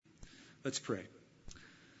Let's pray.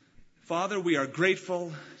 Father, we are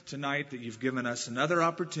grateful tonight that you've given us another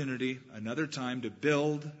opportunity, another time to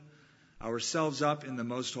build ourselves up in the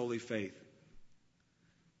most holy faith.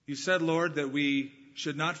 You said, Lord, that we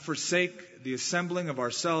should not forsake the assembling of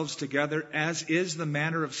ourselves together, as is the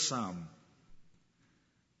manner of some,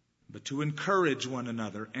 but to encourage one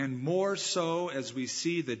another, and more so as we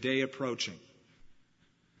see the day approaching.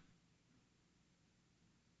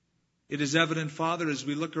 It is evident, Father, as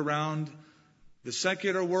we look around the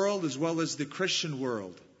secular world as well as the Christian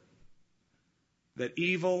world, that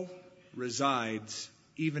evil resides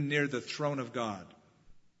even near the throne of God.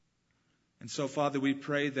 And so, Father, we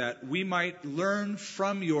pray that we might learn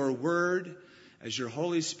from your word as your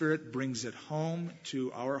Holy Spirit brings it home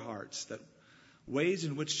to our hearts, that ways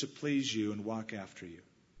in which to please you and walk after you.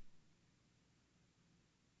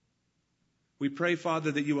 We pray,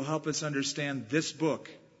 Father, that you will help us understand this book,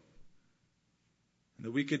 and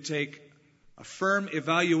that we could take a firm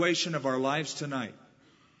evaluation of our lives tonight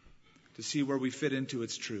to see where we fit into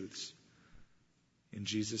its truths. In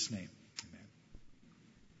Jesus' name, amen.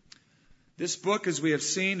 This book, as we have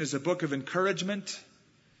seen, is a book of encouragement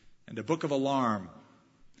and a book of alarm.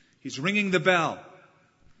 He's ringing the bell.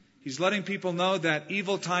 He's letting people know that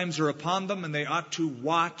evil times are upon them and they ought to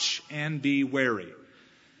watch and be wary.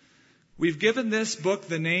 We've given this book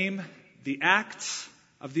the name, The Acts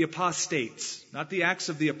of the Apostates. Not the Acts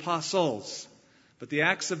of the Apostles, but the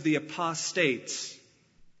Acts of the Apostates,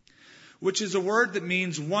 which is a word that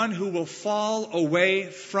means one who will fall away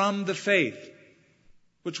from the faith,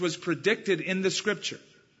 which was predicted in the Scripture.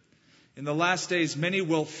 In the last days, many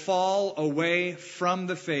will fall away from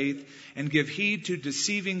the faith and give heed to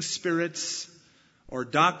deceiving spirits or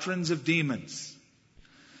doctrines of demons.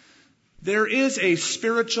 There is a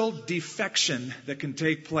spiritual defection that can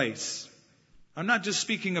take place. I'm not just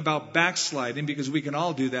speaking about backsliding, because we can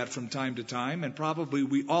all do that from time to time, and probably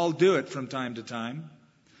we all do it from time to time.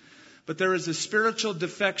 But there is a spiritual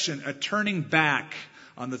defection, a turning back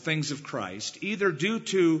on the things of Christ, either due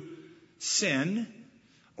to sin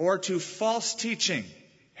or to false teaching,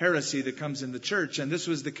 heresy that comes in the church. And this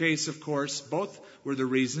was the case, of course, both were the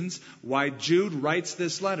reasons why Jude writes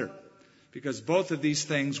this letter, because both of these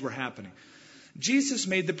things were happening. Jesus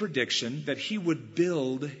made the prediction that he would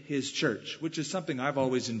build his church, which is something I've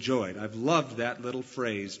always enjoyed. I've loved that little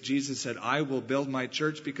phrase. Jesus said, I will build my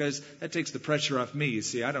church, because that takes the pressure off me. You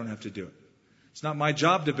see, I don't have to do it. It's not my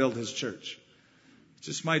job to build his church. It's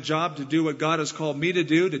just my job to do what God has called me to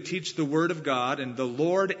do, to teach the Word of God. And the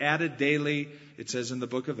Lord added daily, it says in the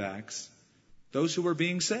book of Acts, those who were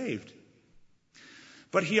being saved.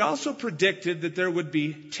 But he also predicted that there would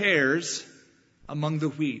be tares among the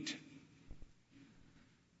wheat.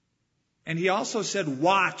 And he also said,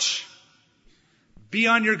 watch, be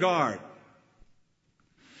on your guard.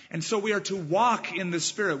 And so we are to walk in the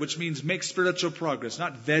Spirit, which means make spiritual progress,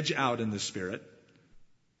 not veg out in the Spirit,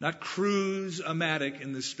 not cruise-o-matic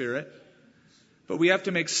in the Spirit. But we have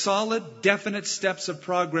to make solid, definite steps of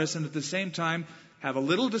progress, and at the same time have a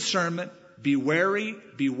little discernment, be wary,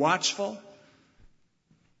 be watchful,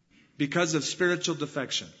 because of spiritual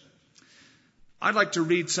defection. I'd like to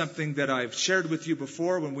read something that I've shared with you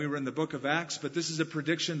before when we were in the book of Acts, but this is a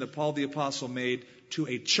prediction that Paul the Apostle made to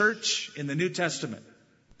a church in the New Testament,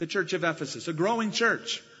 the church of Ephesus, a growing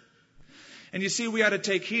church. And you see, we ought to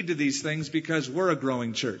take heed to these things because we're a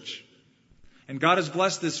growing church. And God has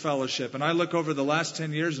blessed this fellowship. And I look over the last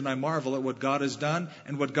 10 years and I marvel at what God has done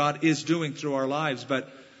and what God is doing through our lives.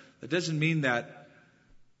 But that doesn't mean that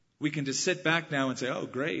we can just sit back now and say, oh,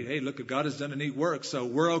 great. Hey, look, God has done a neat work. So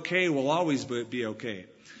we're okay. We'll always be okay.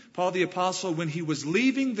 Paul the Apostle, when he was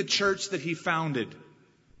leaving the church that he founded,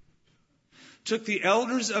 took the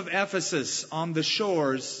elders of Ephesus on the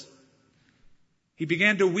shores. He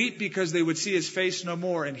began to weep because they would see his face no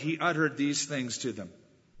more. And he uttered these things to them.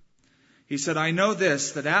 He said, I know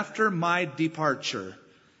this, that after my departure,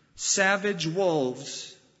 savage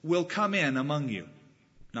wolves will come in among you,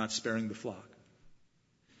 not sparing the flock.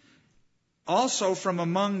 Also from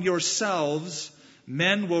among yourselves,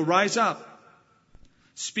 men will rise up,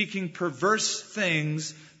 speaking perverse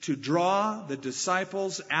things to draw the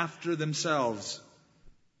disciples after themselves.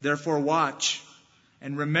 Therefore watch,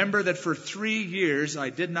 and remember that for 3 years I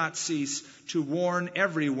did not cease to warn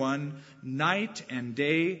everyone night and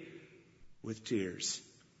day with tears.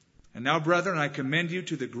 And now, brethren, I commend you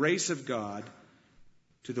to the grace of God,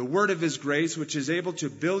 to the word of his grace, which is able to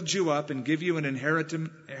build you up and give you an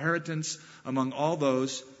inheritance among all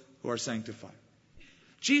those who are sanctified.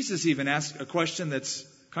 Jesus even asked a question that's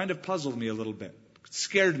kind of puzzled me a little bit,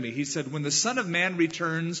 scared me. He said, when the Son of Man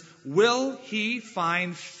returns, will he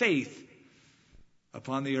find faith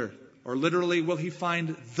upon the earth? Or literally, will he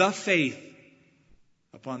find the faith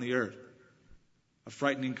upon the earth? A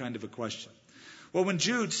frightening kind of a question. Well, when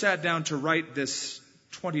Jude sat down to write this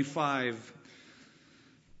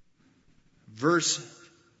 25-verse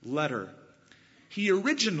letter, he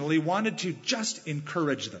originally wanted to just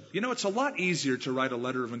encourage them. You know, it's a lot easier to write a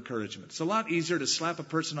letter of encouragement. It's a lot easier to slap a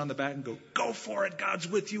person on the back and go for it. God's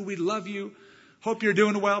with you. We love you. Hope you're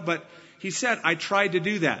doing well. But he said, I tried to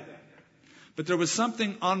do that. But there was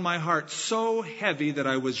something on my heart so heavy that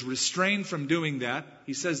I was restrained from doing that.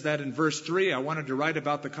 He says that in verse 3. I wanted to write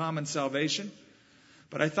about the common salvation,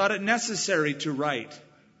 but I thought it necessary to write.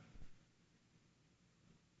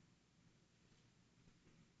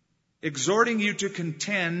 Exhorting you to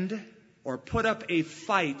contend or put up a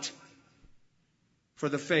fight for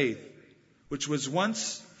the faith, which was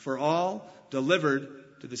once for all delivered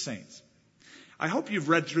to the saints. I hope you've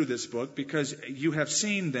read through this book, because you have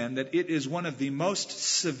seen then that it is one of the most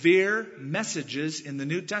severe messages in the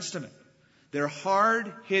New Testament. They're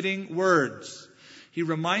hard-hitting words. He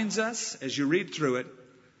reminds us, as you read through it,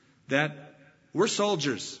 that we're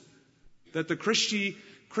soldiers, that the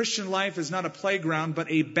Christian life is not a playground, but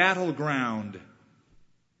a battleground,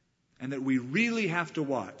 and that we really have to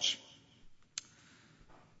watch.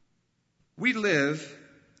 We live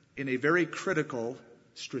in a very critical,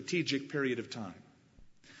 strategic period of time.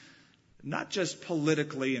 Not just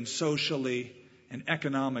politically and socially and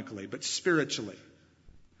economically, but spiritually.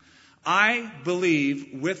 I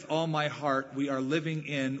believe with all my heart we are living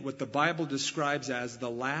in what the Bible describes as the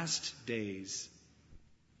last days.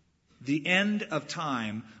 The end of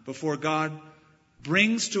time before God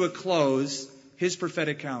brings to a close His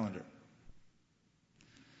prophetic calendar.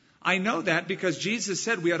 I know that because Jesus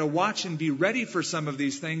said we ought to watch and be ready for some of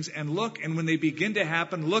these things and look, and when they begin to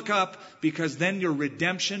happen, look up, because then your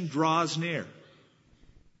redemption draws near.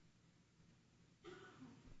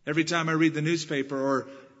 Every time I read the newspaper or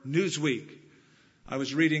Newsweek, I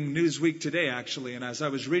was reading Newsweek today actually, and as I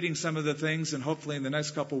was reading some of the things, and hopefully in the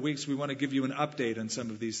next couple of weeks we want to give you an update on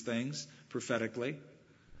some of these things prophetically,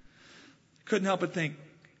 couldn't help but think,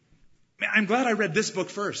 man, I'm glad I read this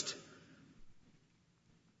book first.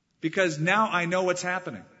 Because now I know what's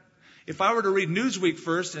happening. If I were to read Newsweek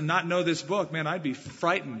first and not know this book, man, I'd be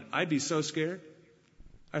frightened. I'd be so scared.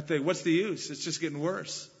 I'd think, what's the use? It's just getting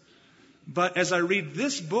worse. But as I read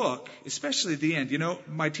this book, especially at the end, you know,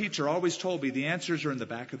 my teacher always told me the answers are in the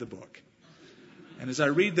back of the book. And as I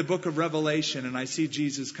read the book of Revelation and I see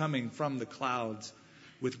Jesus coming from the clouds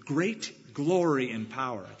with great glory and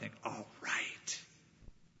power, I think, all right.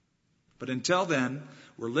 But until then,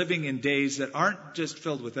 we're living in days that aren't just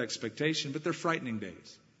filled with expectation, but they're frightening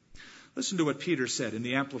days. Listen to what Peter said in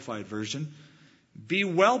the Amplified Version. Be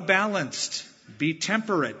well balanced, be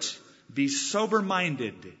temperate, be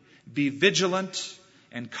sober-minded, be vigilant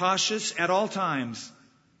and cautious at all times.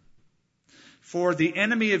 For the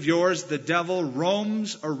enemy of yours, the devil,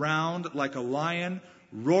 roams around like a lion,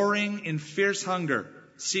 roaring in fierce hunger,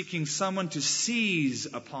 seeking someone to seize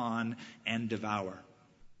upon and devour.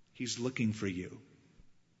 He's looking for you.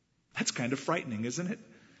 That's kind of frightening, isn't it?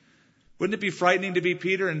 Wouldn't it be frightening to be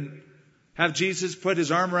Peter and have Jesus put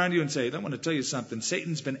his arm around you and say, I want to tell you something.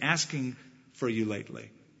 Satan's been asking for you lately.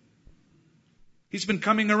 He's been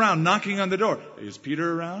coming around, knocking on the door. Is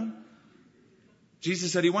Peter around?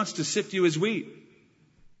 Jesus said he wants to sift you as wheat.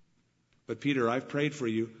 But Peter, I've prayed for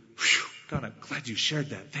you. Whew, God, I'm glad you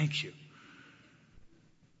shared that. Thank you.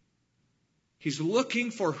 He's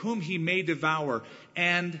looking for whom he may devour.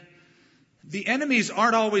 And the enemies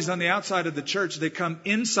aren't always on the outside of the church. They come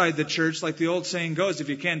inside the church, like the old saying goes, if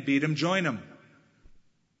you can't beat them, join them.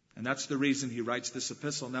 And that's the reason he writes this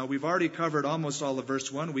epistle. Now, we've already covered almost all of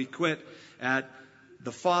verse 1. We quit at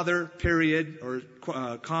the Father, period, or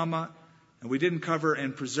comma, and we didn't cover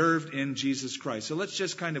and preserved in Jesus Christ. So let's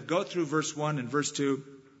just kind of go through verse 1 and verse 2,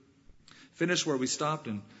 finish where we stopped,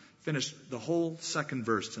 and finish the whole second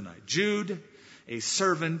verse tonight. Jude, a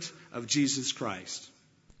servant of Jesus Christ,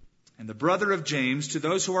 and the brother of James, to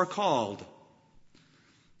those who are called,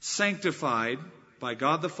 sanctified by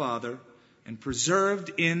God the Father, and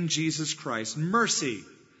preserved in Jesus Christ, mercy,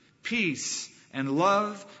 peace, and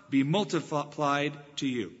love be multiplied to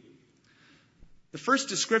you. The first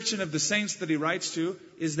description of the saints that he writes to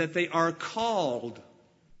is that they are called,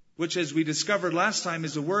 which, as we discovered last time,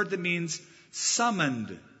 is a word that means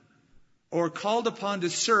summoned, or called upon to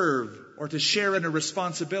serve, or to share in a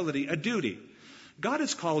responsibility, a duty. God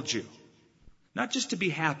has called you, not just to be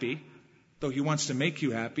happy, though he wants to make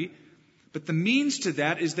you happy, but the means to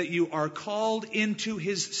that is that you are called into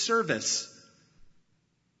his service.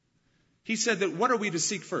 He said that what are we to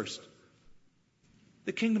seek first?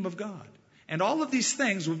 The kingdom of God. And all of these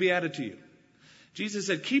things will be added to you. Jesus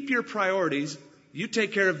said, keep your priorities. You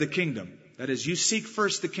take care of the kingdom. That is, you seek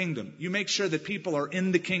first the kingdom. You make sure that people are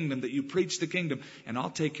in the kingdom, that you preach the kingdom, and I'll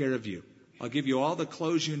take care of you. I'll give you all the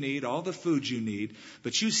clothes you need, all the food you need,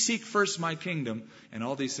 but you seek first my kingdom, and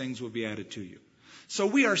all these things will be added to you. So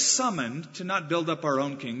we are summoned to not build up our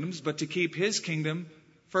own kingdoms, but to keep his kingdom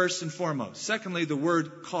first and foremost. Secondly, the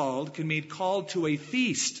word called can mean called to a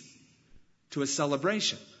feast, to a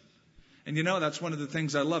celebration. And you know, that's one of the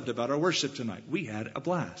things I loved about our worship tonight. We had a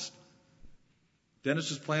blast.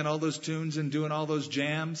 Dennis was playing all those tunes and doing all those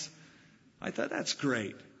jams. I thought, that's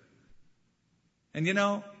great. And you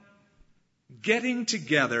know, getting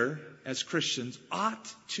together as Christians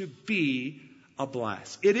ought to be a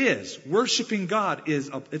blast. It is. Worshiping God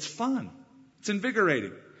it's fun. It's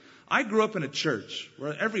invigorating. I grew up in a church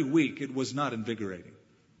where every week it was not invigorating.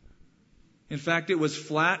 In fact, it was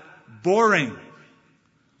flat boring.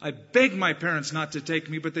 I begged my parents not to take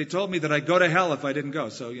me, but they told me that I'd go to hell if I didn't go.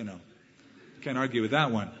 So, you know, can't argue with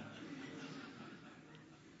that one.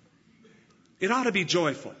 It ought to be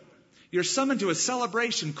joyful. You're summoned to a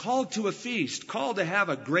celebration, called to a feast, called to have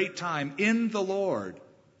a great time in the Lord.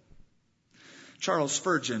 Charles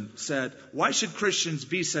Spurgeon said, why should Christians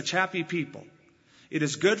be such happy people? It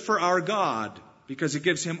is good for our God because it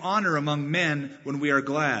gives him honor among men when we are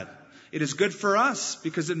glad. It is good for us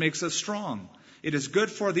because it makes us strong. It is good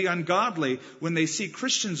for the ungodly when they see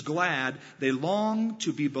Christians glad, they long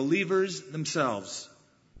to be believers themselves.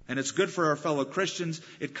 And it's good for our fellow Christians.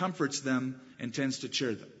 It comforts them and tends to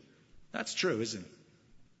cheer them. That's true, isn't it?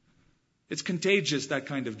 It's contagious, that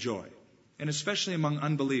kind of joy. And especially among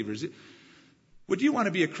unbelievers. Would you want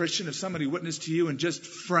to be a Christian if somebody witnessed to you and just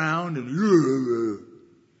frowned and,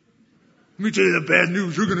 let me tell you the bad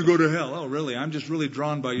news, you're going to go to hell. Oh, really? I'm just really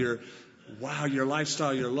drawn by your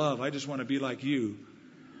lifestyle, your love. I just want to be like you.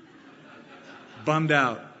 Bummed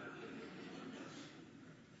out.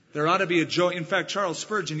 There ought to be a joy. In fact, Charles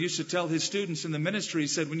Spurgeon used to tell his students in the ministry, he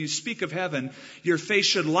said, when you speak of heaven, your face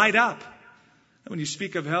should light up. And when you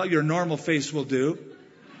speak of hell, your normal face will do.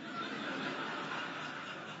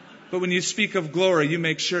 But when you speak of glory, you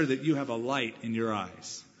make sure that you have a light in your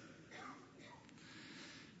eyes.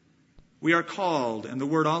 We are called, and the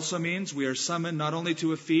word also means we are summoned not only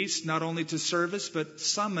to a feast, not only to service, but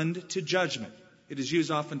summoned to judgment. It is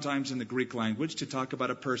used oftentimes in the Greek language to talk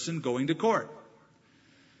about a person going to court.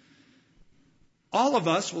 All of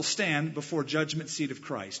us will stand before judgment seat of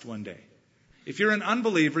Christ one day. If you're an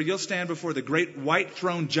unbeliever, you'll stand before the great white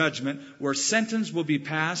throne judgment where sentence will be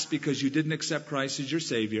passed because you didn't accept Christ as your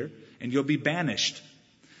Savior, and you'll be banished.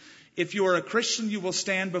 If you are a Christian, you will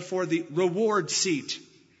stand before the reward seat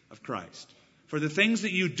of Christ. For the things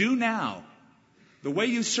that you do now, the way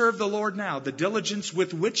you serve the Lord now, the diligence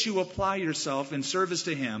with which you apply yourself in service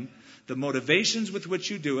to Him, the motivations with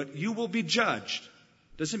which you do it, you will be judged.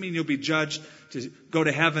 Doesn't mean you'll be judged to go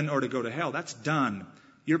to heaven or to go to hell. That's done.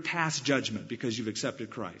 You're past judgment because you've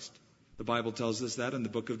accepted Christ. The Bible tells us that in the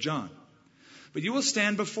book of John. But you will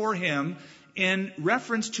stand before Him in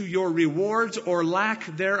reference to your rewards or lack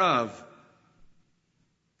thereof.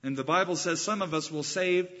 And the Bible says some of us will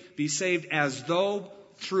be saved as though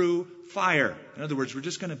through fire. In other words, we're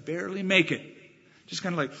just going to barely make it. Just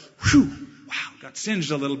kind of like, whew, wow, got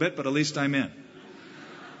singed a little bit, but at least I'm in.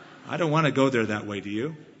 I don't want to go there that way, do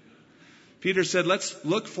you? Peter said, let's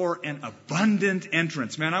look for an abundant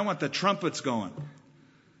entrance. Man, I want the trumpets going.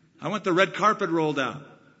 I want the red carpet rolled out.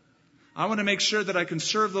 I want to make sure that I can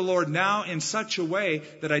serve the Lord now in such a way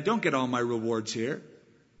that I don't get all my rewards here,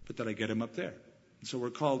 but that I get Him up there. And so we're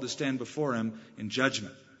called to stand before Him in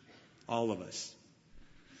judgment. All of us.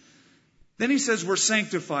 Then he says we're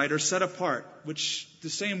sanctified or set apart, which the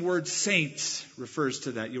same word saints refers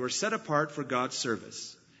to that. You are set apart for God's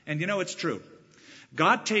service. And you know, it's true.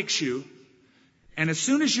 God takes you, and as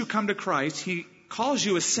soon as you come to Christ, He calls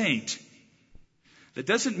you a saint. That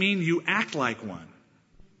doesn't mean you act like one,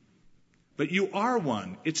 but you are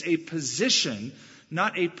one. It's a position,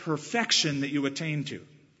 not a perfection that you attain to.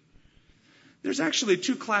 There's actually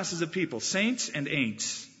two classes of people, saints and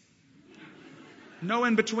ain'ts. No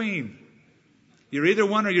in between. You're either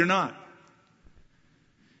one or you're not.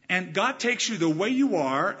 And God takes you the way you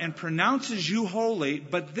are and pronounces you holy,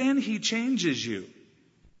 but then He changes you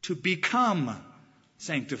to become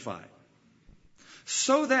sanctified.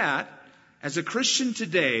 So that, as a Christian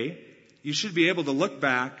today, you should be able to look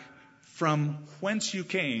back from whence you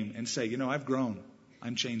came and say, you know, I've grown.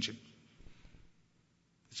 I'm changing.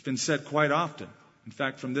 It's been said quite often. In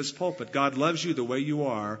fact, from this pulpit, God loves you the way you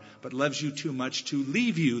are, but loves you too much to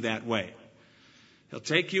leave you that way. He'll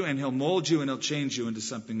take you and He'll mold you and He'll change you into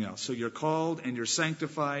something else. So you're called and you're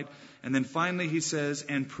sanctified. And then finally He says,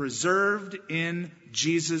 and preserved in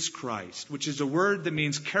Jesus Christ, which is a word that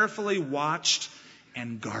means carefully watched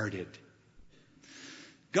and guarded.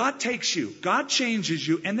 God takes you, God changes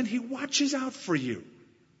you, and then He watches out for you.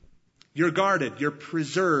 You're guarded, you're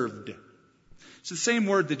preserved. It's the same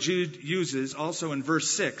word that Jude uses also in verse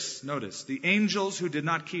 6. Notice, the angels who did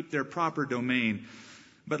not keep their proper domain,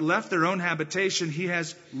 but left their own habitation, He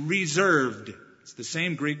has reserved. It's the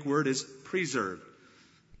same Greek word as preserved.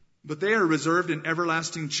 But they are reserved in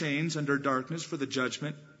everlasting chains under darkness for the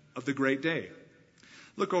judgment of the great day.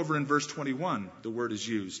 Look over in verse 21, the word is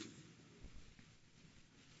used.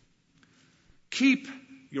 Keep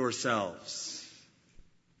yourselves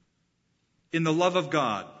in the love of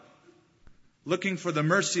God, looking for the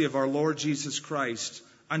mercy of our Lord Jesus Christ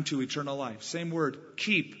unto eternal life. Same word,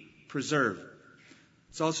 keep, preserve.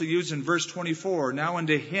 It's also used in verse 24. Now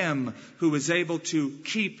unto Him who is able to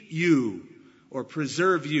keep you, or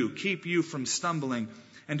preserve you, keep you from stumbling,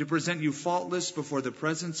 and to present you faultless before the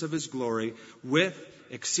presence of His glory with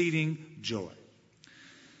exceeding joy.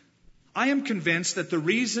 I am convinced that the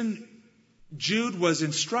reason Jude was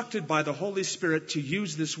instructed by the Holy Spirit to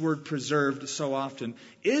use this word preserved so often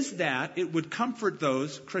is that it would comfort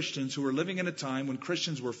those Christians who were living in a time when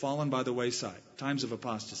Christians were fallen by the wayside, times of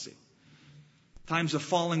apostasy, times of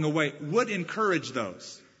falling away, would encourage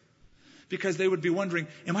those. Because they would be wondering,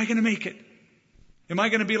 am I going to make it? Am I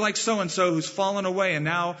going to be like so-and-so who's fallen away and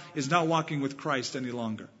now is not walking with Christ any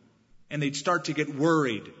longer? And they'd start to get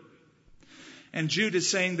worried. And Jude is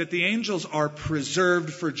saying that the angels are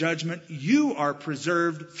preserved for judgment. You are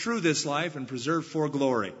preserved through this life and preserved for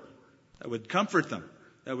glory. That would comfort them.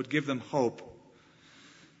 That would give them hope.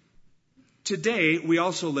 Today, we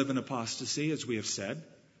also live in apostasy, as we have said.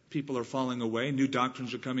 People are falling away. New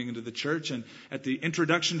doctrines are coming into the church. And at the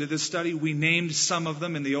introduction to this study, we named some of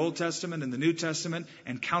them in the Old Testament and the New Testament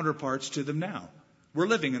and counterparts to them now. We're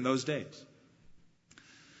living in those days.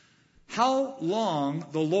 How long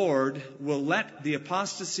the Lord will let the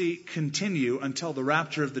apostasy continue until the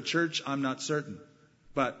rapture of the church, I'm not certain.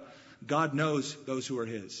 But God knows those who are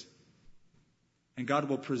His. And God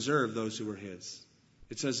will preserve those who are His.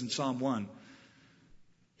 It says in Psalm 1,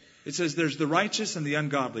 it says there's the righteous and the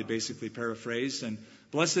ungodly, basically paraphrased. And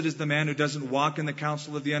blessed is the man who doesn't walk in the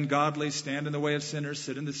counsel of the ungodly, stand in the way of sinners,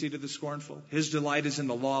 sit in the seat of the scornful. His delight is in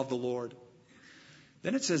the law of the Lord.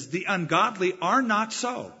 Then it says the ungodly are not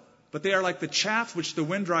so, but they are like the chaff which the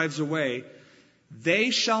wind drives away.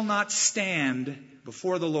 They shall not stand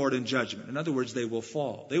before the Lord in judgment. In other words, they will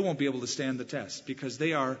fall. They won't be able to stand the test because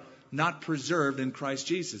they are not preserved in Christ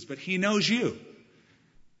Jesus. But He knows you.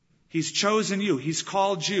 He's chosen you. He's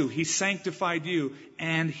called you. He's sanctified you.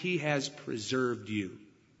 And He has preserved you.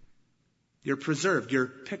 You're preserved. You're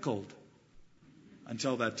pickled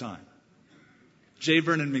until that time. J.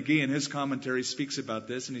 Vernon McGee in his commentary speaks about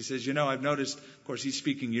this, and he says, I've noticed, of course, he's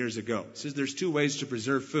speaking years ago. He says there's two ways to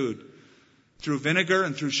preserve food, through vinegar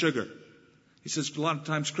and through sugar. He says a lot of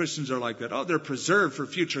times Christians are like that. Oh, they're preserved for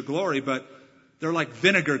future glory, but they're like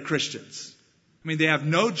vinegar Christians. I mean, they have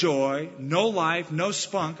no joy, no life, no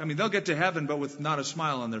spunk. I mean, they'll get to heaven, but with not a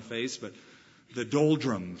smile on their face, but the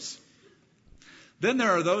doldrums. Then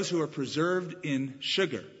there are those who are preserved in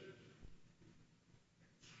sugar.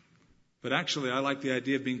 But actually, I like the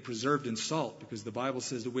idea of being preserved in salt, because the Bible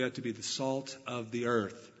says that we have to be the salt of the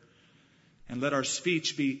earth. And let our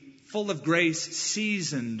speech be full of grace,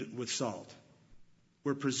 seasoned with salt.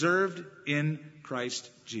 We're preserved in Christ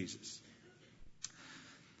Jesus.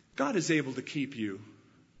 God is able to keep you.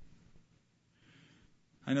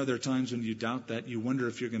 I know there are times when you doubt that. You wonder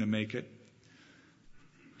if you're going to make it.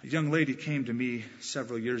 A young lady came to me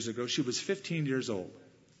several years ago. She was 15 years old.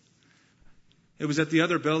 It was at the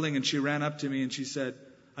other building, and she ran up to me and she said,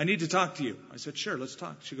 I need to talk to you. I said, sure, let's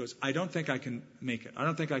talk. She goes, I don't think I can make it. I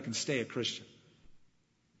don't think I can stay a Christian.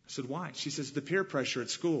 I said, why? She says, the peer pressure at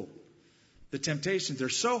school. The temptations, they're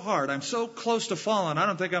so hard. I'm so close to falling. I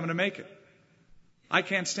don't think I'm going to make it. I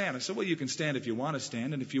can't stand. I said, well, you can stand if you want to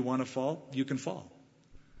stand, and if you want to fall, you can fall.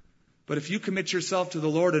 But if you commit yourself to the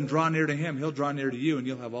Lord and draw near to Him, He'll draw near to you, and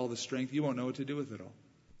you'll have all the strength. You won't know what to do with it all.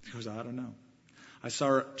 She goes, I don't know. I saw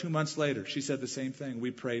her 2 months later. She said the same thing.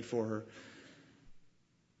 We prayed for her.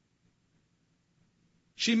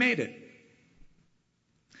 She made it.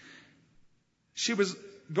 She was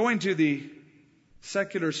going to the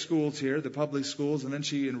secular schools here, the public schools, and then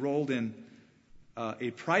she enrolled in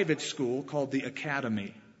a private school called the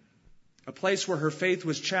Academy, a place where her faith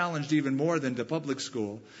was challenged even more than the public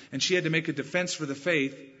school. And she had to make a defense for the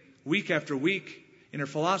faith week after week in her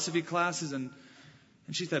philosophy classes, and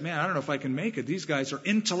And she thought, man, I don't know if I can make it. These guys are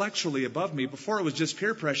intellectually above me. Before it was just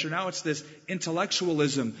peer pressure. Now it's this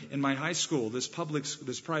intellectualism in my high school, this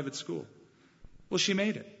private school. Well, she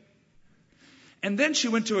made it. And then she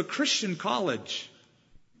went to a Christian college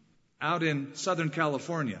out in Southern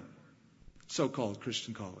California, so-called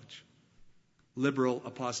Christian college, liberal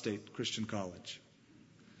apostate Christian college.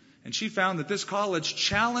 And she found that this college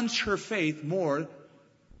challenged her faith more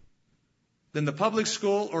than the public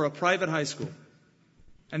school or a private high school.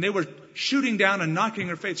 And they were shooting down and knocking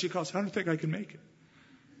her faith. She calls, I don't think I can make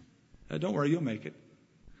it. Don't worry, you'll make it.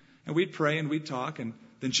 And we'd pray and we'd talk, and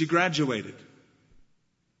then she graduated.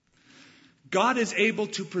 God is able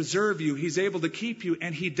to preserve you. He's able to keep you.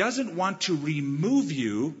 And He doesn't want to remove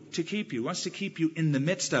you to keep you. He wants to keep you in the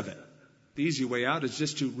midst of it. The easy way out is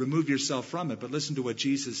just to remove yourself from it. But listen to what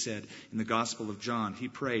Jesus said in the Gospel of John. He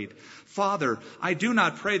prayed, Father, I do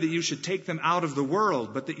not pray that you should take them out of the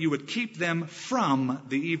world, but that you would keep them from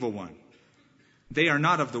the evil one. They are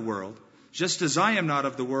not of the world, just as I am not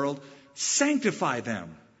of the world. Sanctify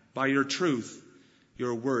them by your truth.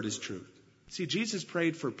 Your word is truth. See, Jesus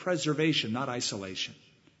prayed for preservation, not isolation.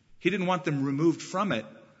 He didn't want them removed from it.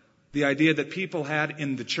 The idea that people had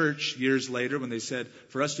in the church years later when they said,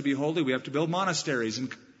 for us to be holy, we have to build monasteries and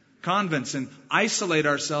convents and isolate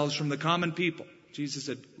ourselves from the common people. Jesus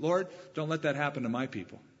said, Lord, don't let that happen to my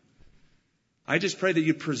people. I just pray that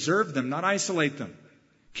you preserve them, not isolate them.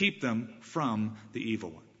 Keep them from the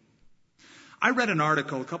evil one. I read an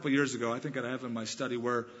article a couple years ago, I think I have in my study,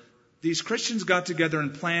 where these Christians got together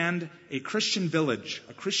and planned a Christian village,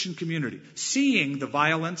 a Christian community, seeing the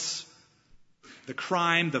violence, the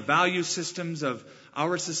crime, the value systems of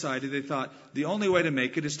our society. They thought the only way to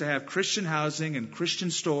make it is to have Christian housing and Christian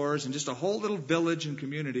stores and just a whole little village and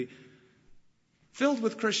community filled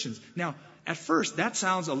with Christians. Now, at first, that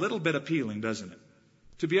sounds a little bit appealing, doesn't it?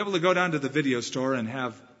 To be able to go down to the video store and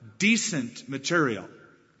have decent material,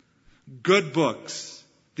 good books,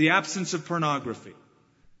 the absence of pornography.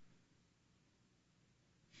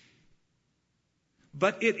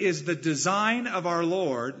 But it is the design of our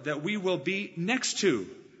Lord that we will be next to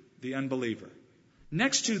the unbeliever,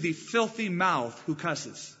 next to the filthy mouth who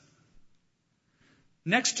cusses,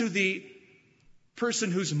 next to the person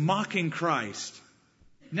who's mocking Christ,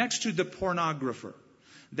 next to the pornographer,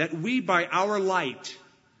 that we by our light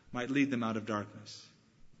might lead them out of darkness.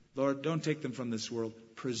 Lord, don't take them from this world.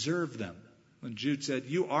 Preserve them. When Jude said,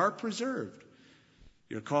 you are preserved.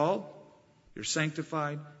 You're called, you're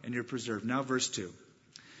sanctified, and you're preserved. Now verse 2.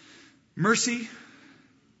 Mercy,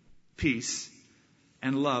 peace,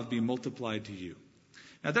 and love be multiplied to you.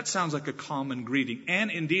 Now that sounds like a common greeting,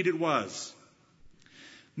 and indeed it was.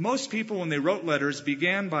 Most people, when they wrote letters,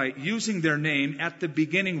 began by using their name at the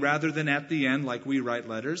beginning rather than at the end, like we write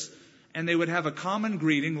letters. And they would have a common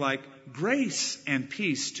greeting like, grace and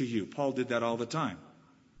peace to you. Paul did that all the time.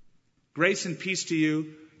 Grace and peace to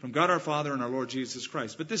you from God our Father and our Lord Jesus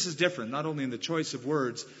Christ. But this is different, not only in the choice of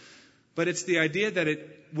words, but it's the idea that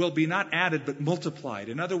it will be not added but multiplied.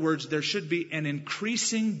 In other words, there should be an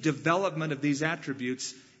increasing development of these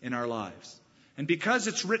attributes in our lives. And because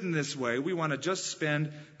it's written this way, we want to just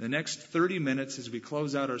spend the next 30 minutes as we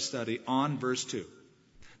close out our study on verse 2.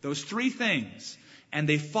 Those three things, and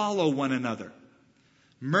they follow one another.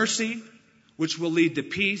 Mercy, which will lead to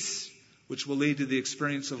peace, which will lead to the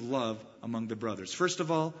experience of love among the brothers. First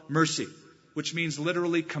of all, mercy, which means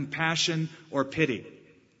literally compassion or pity.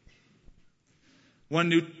 One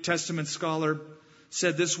New Testament scholar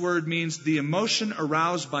said this word means the emotion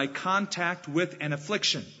aroused by contact with an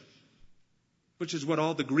affliction, which is what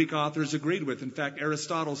all the Greek authors agreed with. In fact,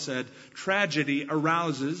 Aristotle said, tragedy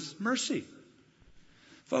arouses mercy.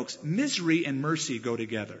 Folks, misery and mercy go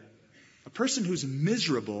together. A person who's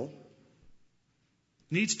miserable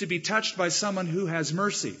needs to be touched by someone who has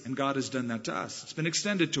mercy, and God has done that to us. It's been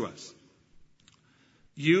extended to us.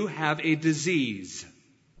 You have a disease.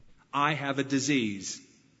 I have a disease.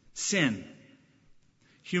 Sin.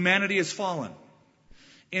 Humanity has fallen.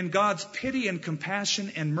 In God's pity and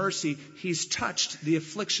compassion and mercy, He's touched the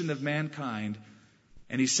affliction of mankind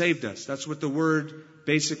and He saved us. That's what the word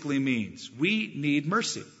basically means. We need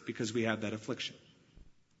mercy because we have that affliction.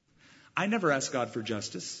 I never ask God for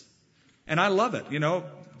justice. And I love it. You know,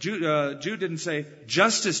 Jude didn't say,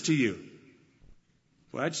 justice to you.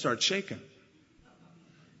 Well, I'd start shaking.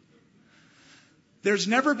 There's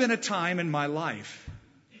never been a time in my life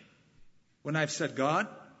when I've said, God,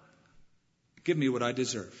 give me what I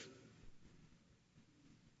deserve.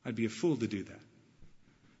 I'd be a fool to do that.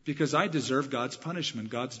 Because I deserve God's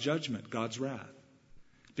punishment, God's judgment, God's wrath.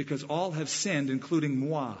 Because all have sinned, including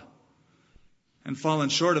moi, and fallen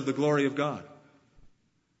short of the glory of God.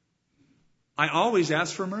 I always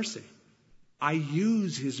ask for mercy. I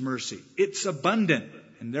use His mercy. It's abundant,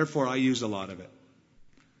 and therefore I use a lot of it.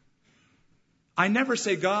 I never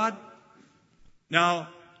say, God, now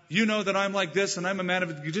you know that I'm like this and I'm a man of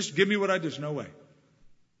it. You just give me what I do. There's no way.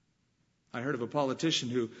 I heard of a politician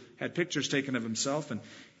who had pictures taken of himself, and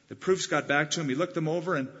the proofs got back to him. He looked them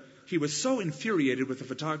over, and he was so infuriated with the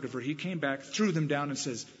photographer, he came back, threw them down, and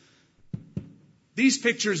says, these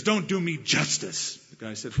pictures don't do me justice. The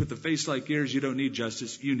guy said, with a face like yours, you don't need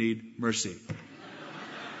justice, you need mercy.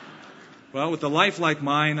 Well, with a life like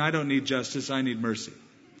mine, I don't need justice, I need mercy.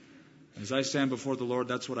 As I stand before the Lord,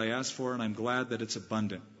 that's what I ask for, and I'm glad that it's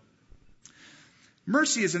abundant.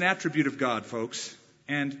 Mercy is an attribute of God, folks.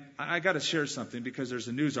 And I got to share something because there's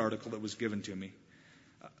a news article that was given to me.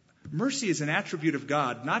 Mercy is an attribute of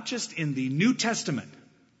God, not just in the New Testament,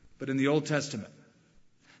 but in the Old Testament.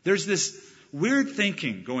 There's this weird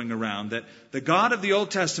thinking going around that the God of the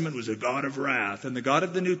Old Testament was a God of wrath, and the God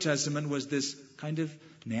of the New Testament was this kind of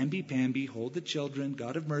namby-pamby, hold the children,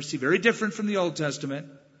 God of mercy, very different from the Old Testament.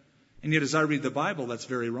 And yet as I read the Bible, that's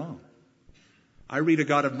very wrong. I read a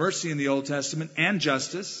God of mercy in the Old Testament and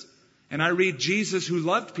justice. And I read Jesus who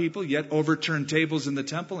loved people, yet overturned tables in the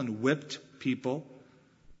temple and whipped people.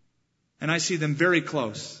 And I see them very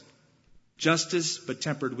close. Justice, but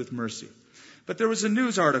tempered with mercy. But there was a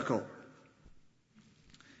news article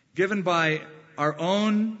given by our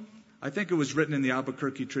own, I think it was written in the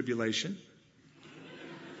Albuquerque Tribulation.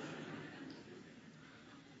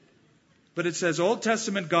 But it says, Old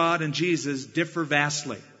Testament God and Jesus differ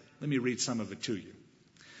vastly. Let me read some of it to you.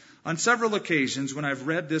 On several occasions, when I've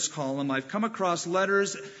read this column, I've come across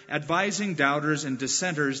letters advising doubters and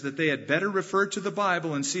dissenters that they had better refer to the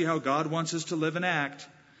Bible and see how God wants us to live and act.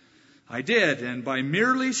 I did, and by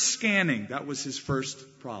merely scanning, that was his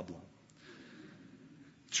first problem.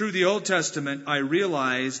 Through the Old Testament, I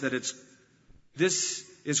realized that this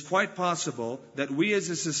is quite possible that we as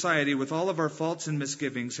a society, with all of our faults and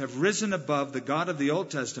misgivings, have risen above the God of the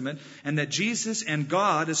Old Testament, and that Jesus and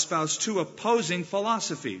God espouse two opposing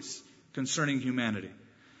philosophies concerning humanity.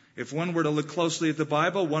 If one were to look closely at the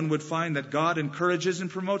Bible, one would find that God encourages and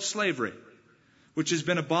promotes slavery, which has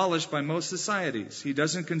been abolished by most societies. He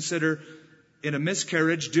doesn't consider it a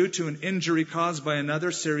miscarriage due to an injury caused by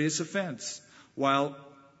another serious offense. Let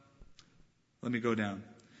me go down.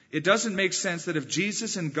 It doesn't make sense that if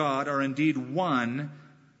Jesus and God are indeed one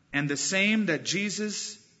and the same, that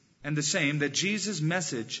Jesus'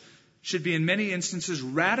 message should be in many instances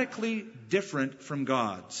radically different from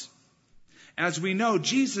God's. As we know,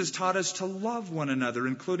 Jesus taught us to love one another,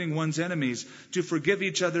 including one's enemies, to forgive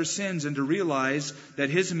each other's sins, and to realize that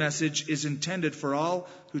his message is intended for all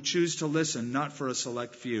who choose to listen, not for a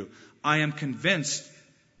select few. I am convinced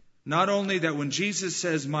not only that when Jesus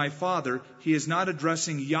says, my Father, he is not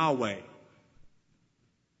addressing Yahweh,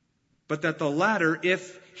 but that the latter,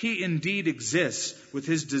 if he indeed exists with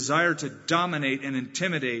his desire to dominate and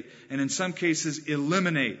intimidate, and in some cases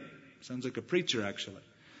eliminate, sounds like a preacher actually,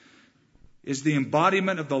 is the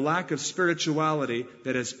embodiment of the lack of spirituality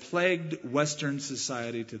that has plagued Western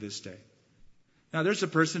society to this day. Now there's a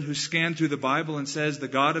person who scanned through the Bible and says the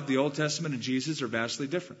God of the Old Testament and Jesus are vastly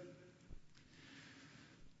different.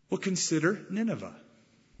 Well, consider Nineveh.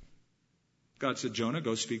 God said, Jonah,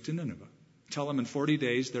 go speak to Nineveh. Tell them in 40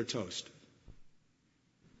 days they're toast.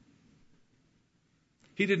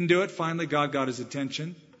 He didn't do it. Finally, God got his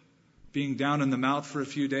attention. Being down in the mouth for a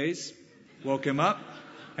few days, woke him up,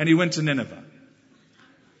 and he went to Nineveh.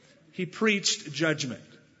 He preached judgment,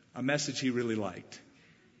 a message he really liked.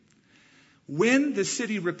 When the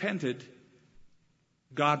city repented,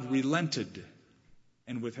 God relented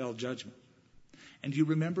and withheld judgment. And do you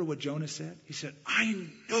remember what Jonah said? He said, I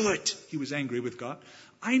knew it. He was angry with God.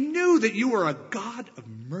 I knew that you were a God of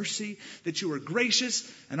mercy, that you were gracious,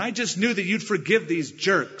 and I just knew that you'd forgive these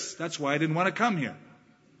jerks. That's why I didn't want to come here.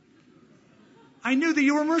 I knew that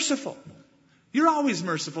you were merciful. You're always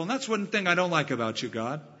merciful, and that's one thing I don't like about you,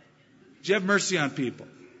 God. You have mercy on people.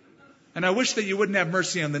 And I wish that you wouldn't have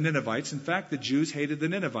mercy on the Ninevites. In fact, the Jews hated the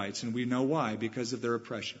Ninevites, and we know why, because of their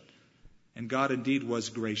oppression. And God indeed was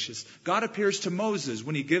gracious. God appears to Moses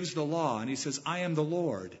when he gives the law, and he says, I am the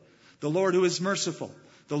Lord who is merciful,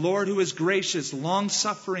 the Lord who is gracious,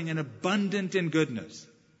 long-suffering, and abundant in goodness.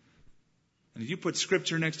 And if you put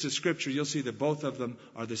Scripture next to Scripture, you'll see that both of them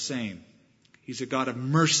are the same. He's a God of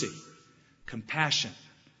mercy, compassion,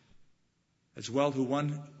 as well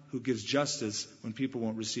one who gives justice when people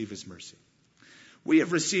won't receive his mercy. We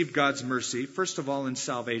have received God's mercy, first of all, in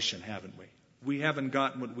salvation, haven't we? We haven't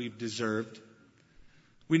gotten what we've deserved.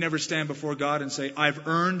 We never stand before God and say, I've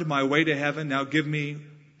earned my way to heaven, now give me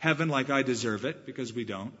heaven like I deserve it, because we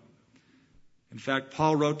don't. In fact,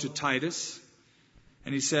 Paul wrote to Titus,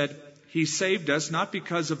 and he said, He saved us not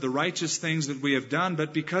because of the righteous things that we have done,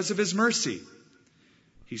 but because of His mercy.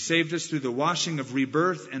 He saved us through the washing of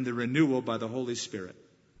rebirth and the renewal by the Holy Spirit.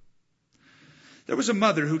 There was a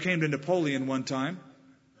mother who came to Napoleon one time,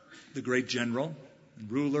 the great general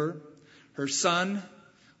and ruler. Her son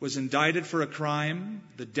was indicted for a crime.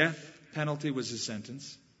 The death penalty was his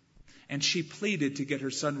sentence. And she pleaded to get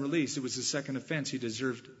her son released. It was the second offense. He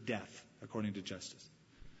deserved death, according to justice.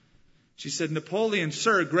 She said, Napoleon,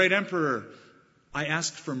 sir, great emperor, I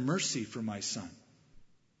asked for mercy for my son.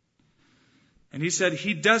 And he said,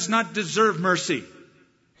 he does not deserve mercy.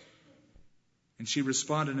 And she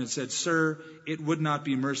responded and said, sir, it would not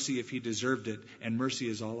be mercy if he deserved it, and mercy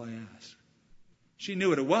is all I ask. She knew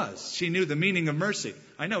what it was. She knew the meaning of mercy.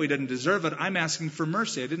 I know he didn't deserve it. I'm asking for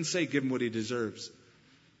mercy. I didn't say give him what he deserves.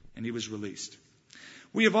 And he was released.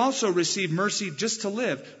 We have also received mercy just to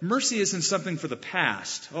live. Mercy isn't something for the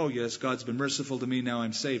past. Oh, yes, God's been merciful to me. Now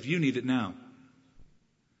I'm saved. You need it now.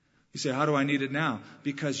 You say, how do I need it now?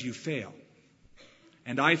 Because you fail.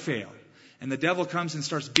 And I fail. And the devil comes and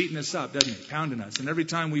starts beating us up, doesn't he? Pounding us. And every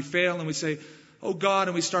time we fail and we say, oh God,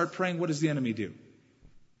 and we start praying, what does the enemy do?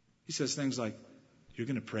 He says things like, you're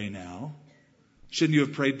going to pray now. Shouldn't you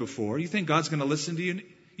have prayed before? You think God's going to listen to you?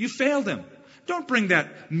 You failed him. Don't bring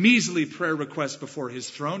that measly prayer request before his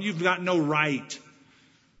throne. You've got no right.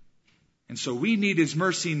 And so we need his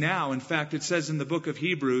mercy now. In fact, it says in the book of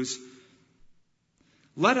Hebrews,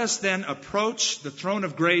 let us then approach the throne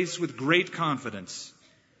of grace with great confidence,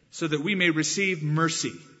 so that we may receive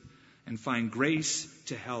mercy and find grace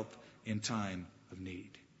to help in time of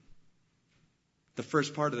need. The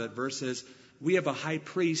first part of that verse says, we have a high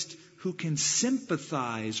priest who can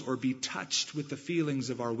sympathize or be touched with the feelings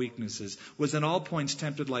of our weaknesses, was in all points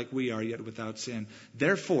tempted like we are, yet without sin.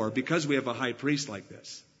 Therefore, because we have a high priest like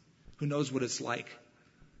this, who knows what it's like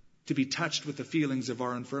to be touched with the feelings of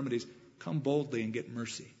our infirmities, come boldly and get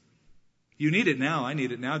mercy. You need it now. I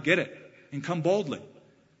need it now. Get it. And come boldly.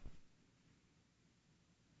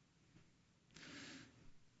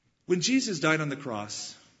 When Jesus died on the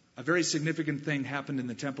cross, a very significant thing happened in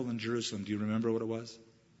the temple in Jerusalem. Do you remember what it was?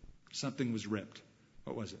 Something was ripped.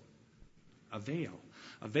 What was it? A veil.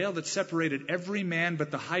 A veil that separated every man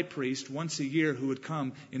but the high priest once a year who would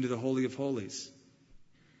come into the Holy of Holies.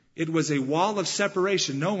 It was a wall of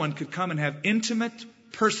separation. No one could come and have intimate,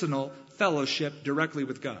 personal fellowship directly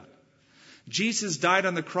with God. Jesus died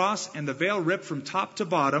on the cross and the veil ripped from top to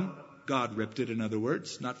bottom. God ripped it, in other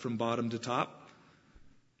words, not from bottom to top.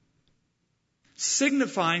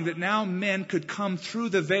 Signifying that now men could come through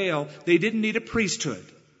the veil. They didn't need a priesthood.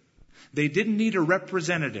 They didn't need a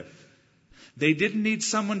representative. They didn't need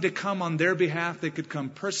someone to come on their behalf. They could come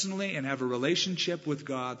personally and have a relationship with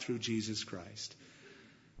God through Jesus Christ.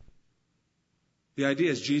 The idea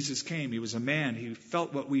is Jesus came. He was a man. He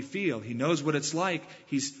felt what we feel. He knows what it's like.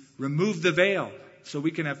 He's removed the veil so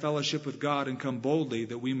we can have fellowship with God and come boldly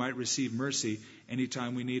that we might receive mercy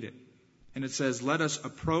anytime we need it. And it says, let us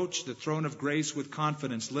approach the throne of grace with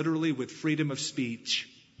confidence, literally with freedom of speech.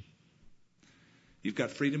 You've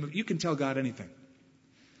got freedom. You can tell God anything.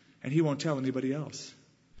 And he won't tell anybody else.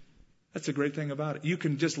 That's the great thing about it. You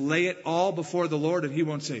can just lay it all before the Lord and he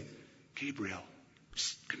won't say, Gabriel,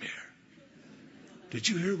 come here. Did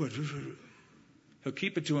you hear what? He'll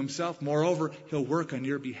keep it to himself. Moreover, he'll work on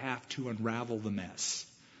your behalf to unravel the mess.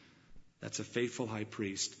 That's a faithful high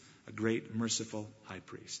priest, a great merciful high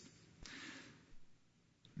priest.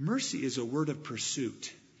 Mercy is a word of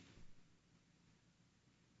pursuit.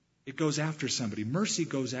 It goes after somebody. Mercy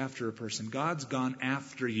goes after a person. God's gone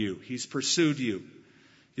after you. He's pursued you.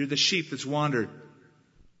 You're the sheep that's wandered.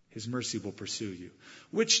 His mercy will pursue you.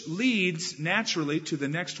 Which leads naturally to the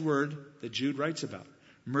next word that Jude writes about.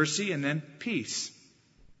 Mercy and then peace.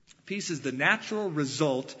 Peace is the natural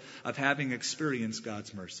result of having experienced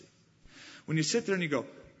God's mercy. When you sit there and you go,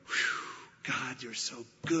 God, you're so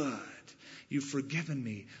good. You've forgiven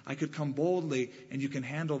me. I could come boldly and you can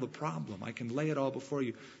handle the problem. I can lay it all before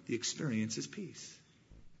you. The experience is peace.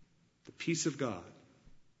 The peace of God.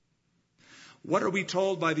 What are we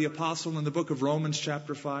told by the apostle in the book of Romans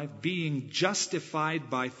chapter 5? Being justified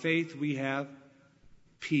by faith, we have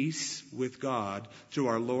peace with God through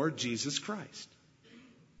our Lord Jesus Christ.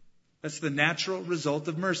 That's the natural result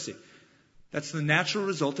of mercy. That's the natural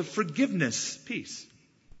result of forgiveness, peace.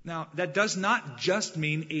 Now, that does not just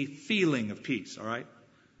mean a feeling of peace, all right?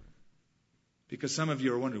 Because some of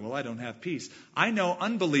you are wondering, well, I don't have peace. I know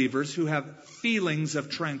unbelievers who have feelings of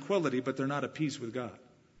tranquility, but they're not at peace with God.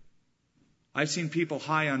 I've seen people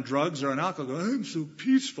high on drugs or on alcohol go, I'm so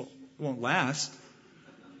peaceful. It won't last.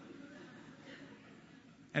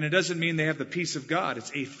 And it doesn't mean they have the peace of God.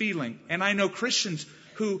 It's a feeling. And I know Christians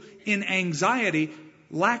who, in anxiety,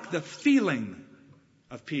 lack the feeling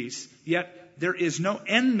of peace, yet there is no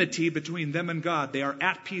enmity between them and God. They are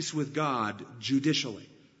at peace with God judicially.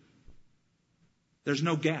 There's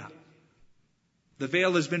no gap. The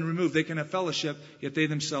veil has been removed. They can have fellowship, yet they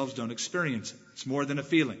themselves don't experience it. It's more than a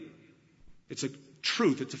feeling. It's a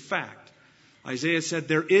truth. It's a fact. Isaiah said,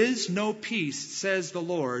 "There is no peace, says the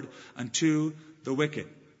Lord, unto the wicked."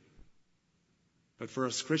 But for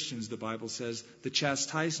us Christians, the Bible says, the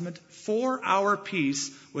chastisement for our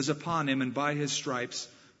peace was upon him, and by his stripes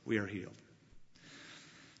we are healed.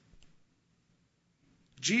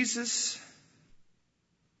 Jesus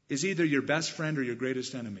is either your best friend or your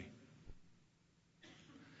greatest enemy.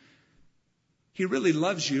 He really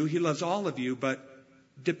loves you. He loves all of you. But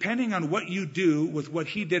depending on what you do with what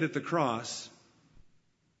he did at the cross,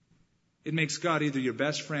 it makes God either your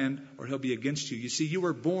best friend or he'll be against you. You see, you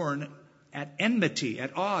were born at enmity,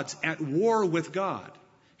 at odds, at war with God.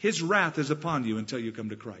 His wrath is upon you until you come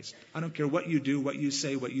to Christ. I don't care what you do, what you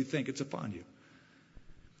say, what you think, it's upon you.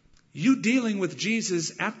 You dealing with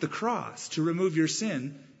Jesus at the cross to remove your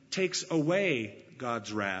sin takes away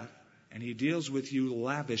God's wrath, and he deals with you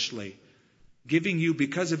lavishly, giving you,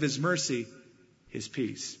 because of his mercy, his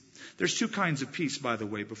peace. There's two kinds of peace, by the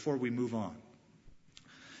way, before we move on.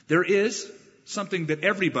 There is something that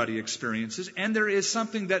everybody experiences, and there is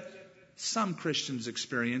something that some Christians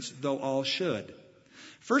experience, though all should.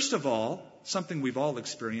 First of all, something we've all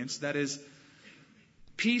experienced, that is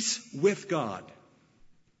peace with God.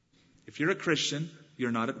 If you're a Christian,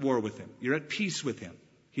 you're not at war with him. You're at peace with him.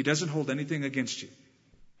 He doesn't hold anything against you.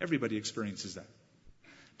 Everybody experiences that.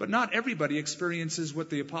 But not everybody experiences what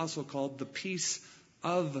the apostle called the peace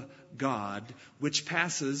of God, which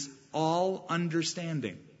passes all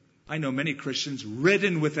understanding. I know many Christians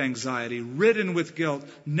ridden with anxiety, ridden with guilt,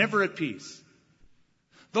 never at peace.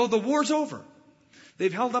 Though the war's over,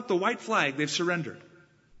 they've held up the white flag, they've surrendered.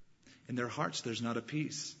 In their hearts, there's not a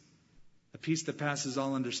peace that passes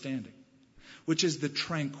all understanding, which is the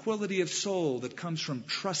tranquility of soul that comes from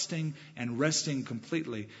trusting and resting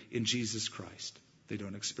completely in Jesus Christ. They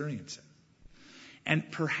don't experience it. And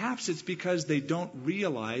perhaps it's because they don't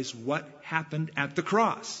realize what happened at the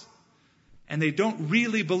cross. And they don't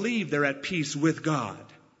really believe they're at peace with God.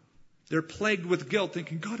 They're plagued with guilt,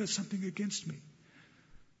 thinking, God has something against me.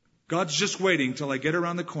 God's just waiting till I get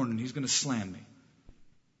around the corner and he's going to slam me.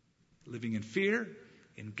 Living in fear,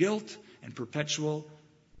 in guilt, and perpetual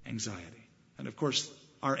anxiety. And of course,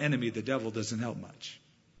 our enemy, the devil, doesn't help much.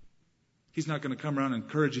 He's not going to come around and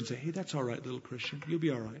encourage you and say, hey, that's all right, little Christian. You'll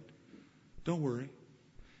be all right. Don't worry.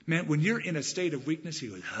 Man, when you're in a state of weakness, he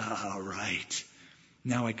goes, all right.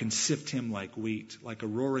 Now I can sift him like wheat, like a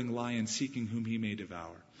roaring lion seeking whom he may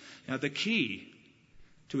devour. Now the key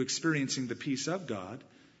to experiencing the peace of God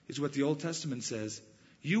is what the Old Testament says.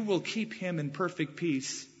 You will keep him in perfect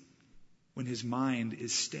peace when his mind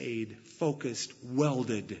is stayed, focused,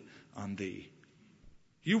 welded on thee.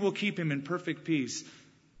 You will keep him in perfect peace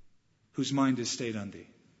whose mind is stayed on thee.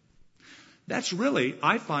 That's really,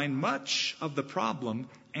 I find, much of the problem,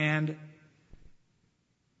 and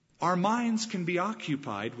our minds can be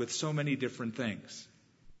occupied with so many different things.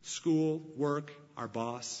 School, work, our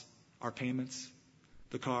boss, our payments,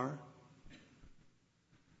 the car.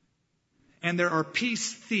 And there are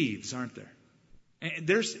peace thieves, aren't there? And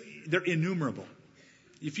they're innumerable.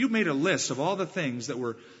 If you made a list of all the things that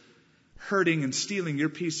were hurting and stealing your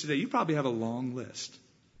peace today, you probably have a long list.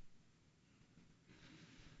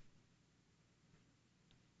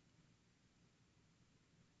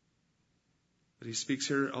 But he speaks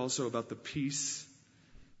here also about the peace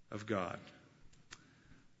of God.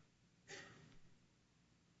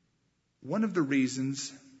 One of the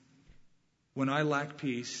reasons when I lack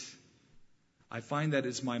peace, I find that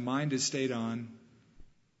as my mind is stayed on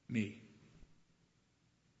me.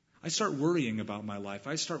 I start worrying about my life.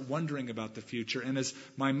 I start wondering about the future. And as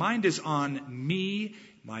my mind is on me,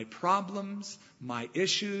 my problems, my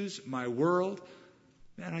issues, my world,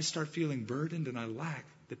 man, I start feeling burdened and I lack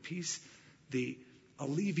the peace, the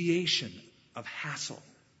alleviation of hassle,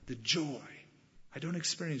 the joy. I don't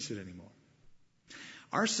experience it anymore.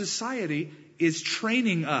 Our society is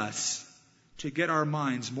training us to get our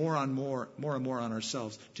minds more and more on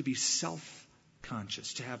ourselves, to be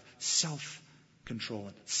self-conscious, to have self-control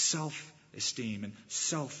and self-esteem and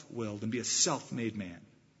self-willed and be a self-made man.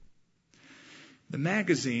 The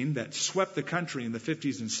magazine that swept the country in the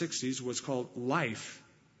 50s and 60s was called Life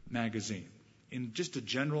magazine. In just a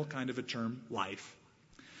general kind of a term, Life.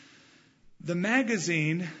 The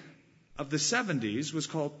magazine of the 70s was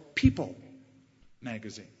called People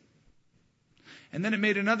magazine. And then it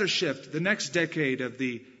made another shift. The next decade of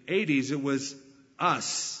the 80s, it was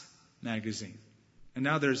Us magazine. And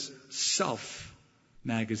now there's Self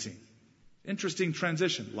magazine. Interesting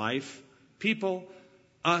transition. Life, people,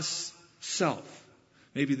 us, self.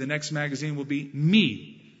 Maybe the next magazine will be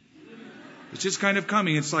Me. It's just kind of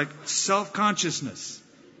coming. It's like self-consciousness.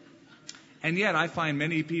 And yet I find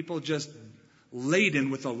many people just laden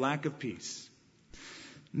with a lack of peace.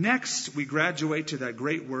 Next, we graduate to that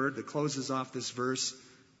great word that closes off this verse,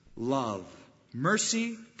 love.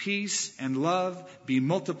 Mercy, peace, and love be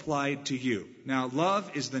multiplied to you. Now,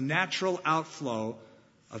 love is the natural outflow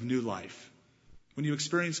of new life. When you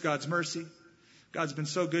experience God's mercy, God's been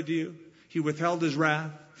so good to you. He withheld His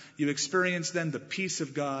wrath. You experience then the peace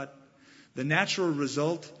of God. The natural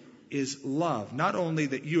result is love. Not only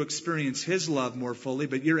that you experience His love more fully,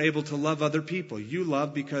 but you're able to love other people. You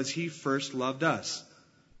love because He first loved us.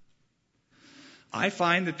 I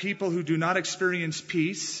find that people who do not experience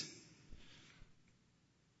peace,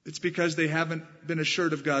 it's because they haven't been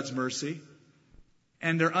assured of God's mercy,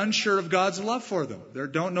 and they're unsure of God's love for them. They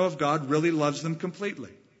don't know if God really loves them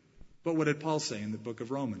completely. But what did Paul say in the book of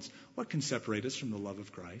Romans? What can separate us from the love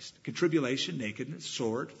of Christ? Tribulation, nakedness,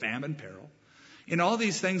 sword, famine, peril. In all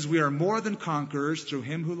these things we are more than conquerors through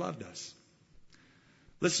Him who loved us.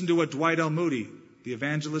 Listen to what Dwight L. Moody, the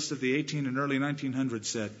evangelist of the 18 and early 1900s,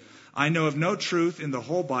 said. I know of no truth in the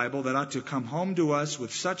whole Bible that ought to come home to us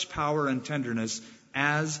with such power and tenderness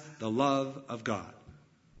as the love of God.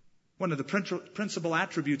 One of the principal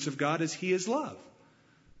attributes of God is He is love.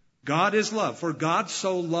 God is love, for God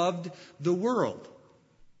so loved the world.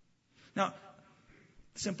 Now,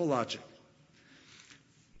 simple logic.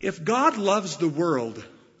 If God loves the world,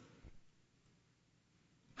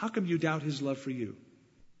 how come you doubt His love for you?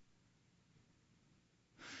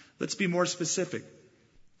 Let's be more specific.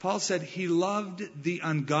 Paul said He loved the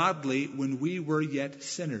ungodly when we were yet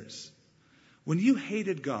sinners. When you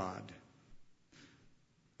hated God,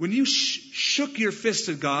 when you shook your fist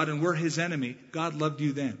at God and were His enemy, God loved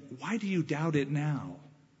you then. Why do you doubt it now?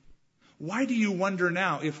 Why do you wonder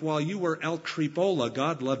now if while you were El Cripola,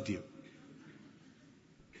 God loved you?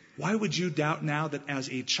 Why would you doubt now that as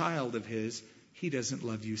a child of His, He doesn't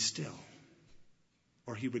love you still?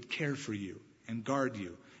 Or He would care for you and guard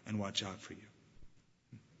you and watch out for you?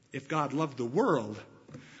 If God loved the world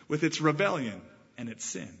with its rebellion and its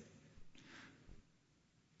sin.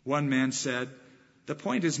 One man said, the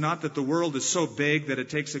point is not that the world is so big that it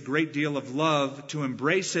takes a great deal of love to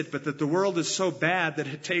embrace it, but that the world is so bad that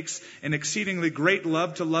it takes an exceedingly great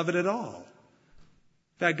love to love it at all.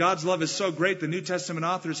 In fact, God's love is so great, the New Testament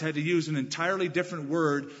authors had to use an entirely different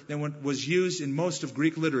word than what was used in most of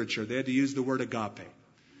Greek literature. They had to use the word agape.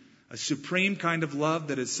 A supreme kind of love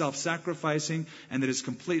that is self-sacrificing and that is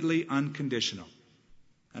completely unconditional.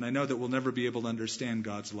 And I know that we'll never be able to understand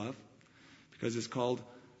God's love because it's called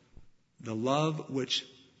the love which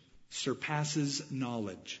surpasses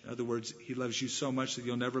knowledge. In other words, He loves you so much that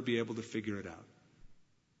you'll never be able to figure it out.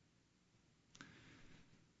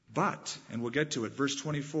 But, and we'll get to it, verse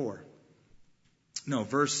 21,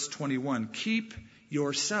 keep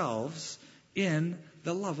yourselves in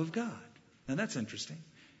the love of God. Now that's interesting.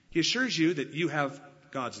 He assures you that you have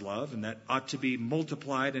God's love and that ought to be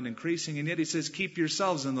multiplied and increasing, and yet He says keep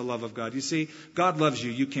yourselves in the love of God. You see, God loves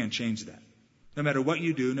you. You can't change that. No matter what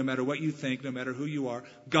you do, no matter what you think, no matter who you are,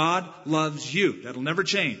 God loves you. That'll never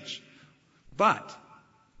change. But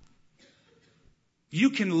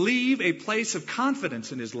you can leave a place of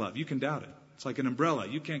confidence in His love. You can doubt it. It's like an umbrella.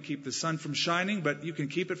 You can't keep the sun from shining, but you can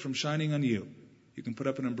keep it from shining on you. You can put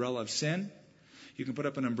up an umbrella of sin. You can put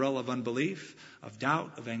up an umbrella of unbelief, of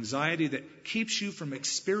doubt, of anxiety that keeps you from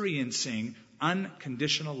experiencing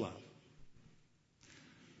unconditional love.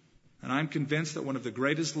 And I'm convinced that one of the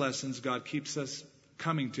greatest lessons God keeps us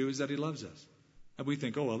coming to is that He loves us. And we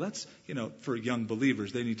think, oh, well, that's, for young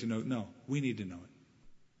believers, they need to know. No, we need to know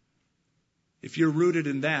it. If you're rooted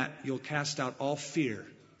in that, you'll cast out all fear.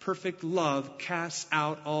 Perfect love casts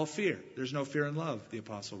out all fear. There's no fear in love, the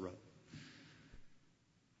apostle wrote.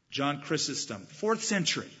 John Chrysostom, 4th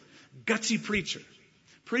century, gutsy preacher,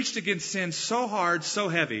 preached against sin so hard, so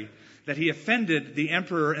heavy, that he offended the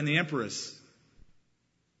emperor and the empress.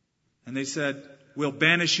 And they said, we'll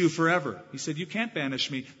banish you forever. He said, you can't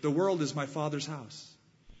banish me. The world is my Father's house.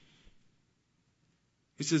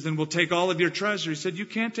 He says, then we'll take all of your treasure. He said, you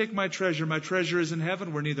can't take my treasure. My treasure is in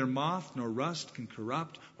heaven where neither moth nor rust can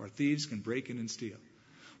corrupt or thieves can break in and steal.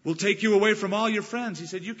 We'll take you away from all your friends. He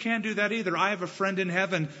said, you can't do that either. I have a friend in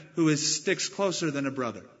heaven who sticks closer than a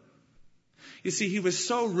brother. You see, he was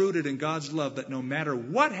so rooted in God's love that no matter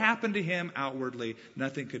what happened to him outwardly,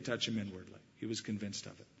 nothing could touch him inwardly. He was convinced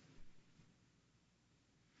of it.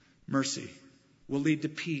 mercy will lead to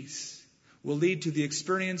peace, will lead to the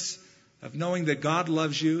experience of knowing that God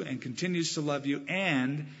loves you and continues to love you,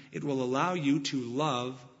 and it will allow you to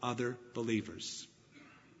love other believers.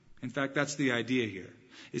 In fact, that's the idea here,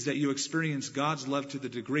 is that you experience God's love to the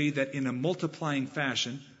degree that in a multiplying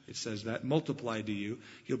fashion, it says that, multiplied to you,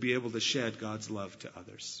 you'll be able to shed God's love to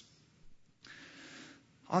others.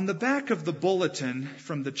 On the back of the bulletin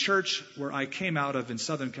from the church where I came out of in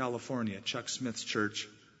Southern California, Chuck Smith's church,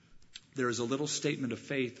 there is a little statement of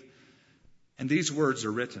faith, and these words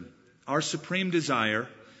are written. Our supreme desire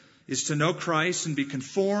is to know Christ and be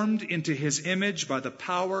conformed into His image by the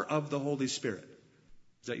power of the Holy Spirit.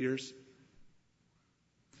 Is that yours?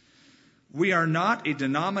 We are not a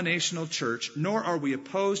denominational church, nor are we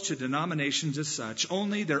opposed to denominations as such,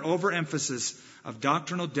 only their overemphasis of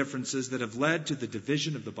doctrinal differences that have led to the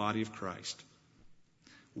division of the body of Christ.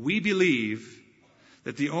 We believe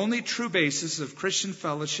that the only true basis of Christian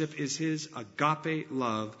fellowship is His agape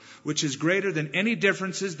love, which is greater than any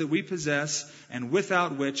differences that we possess and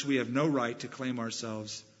without which we have no right to claim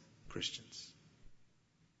ourselves Christians.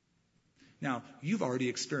 Now, you've already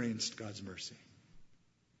experienced God's mercy.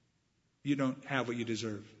 You don't have what you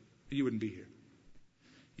deserve. You wouldn't be here.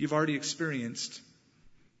 You've already experienced,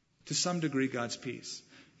 to some degree, God's peace.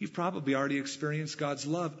 You've probably already experienced God's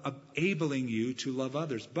love, enabling you to love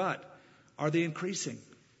others. But are they increasing?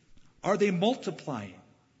 Are they multiplying?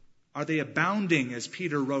 Are they abounding, as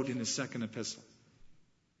Peter wrote in his second epistle?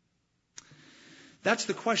 That's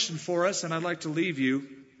the question for us, and I'd like to leave you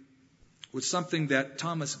with something that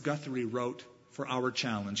Thomas Guthrie wrote for our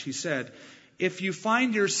challenge. He said, if you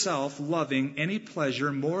find yourself loving any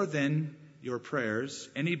pleasure more than your prayers,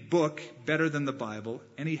 any book better than the Bible,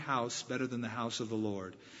 any house better than the house of the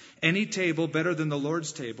Lord, any table better than the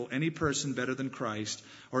Lord's table, any person better than Christ,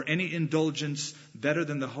 or any indulgence better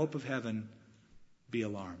than the hope of heaven, be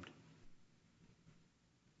alarmed.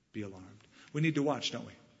 Be alarmed. We need to watch, don't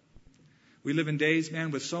we? We live in days,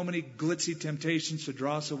 man, with so many glitzy temptations to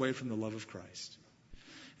draw us away from the love of Christ.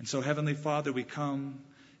 And so, Heavenly Father, we come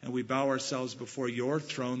and we bow ourselves before your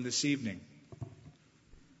throne this evening.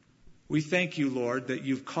 We thank you, Lord, that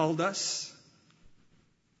you've called us,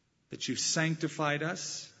 that you've sanctified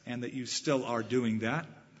us, and that you still are doing that,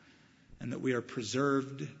 and that we are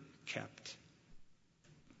preserved, kept.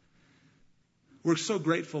 We're so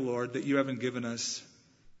grateful, Lord, that you haven't given us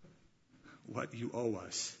what you owe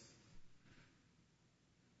us.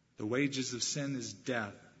 The wages of sin is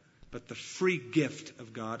death, but the free gift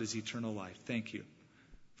of God is eternal life. Thank you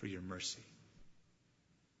for your mercy.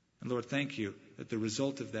 And Lord, thank you that the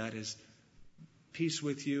result of that is peace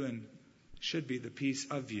with you and should be the peace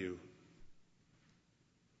of you.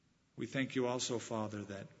 We thank you also, Father,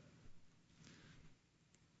 that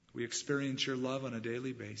we experience your love on a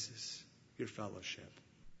daily basis, your fellowship.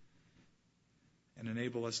 And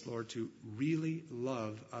enable us, Lord, to really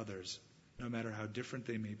love others, no matter how different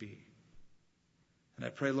they may be. And I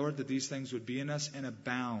pray, Lord, that these things would be in us and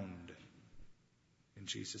abound. In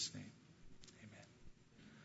Jesus' name.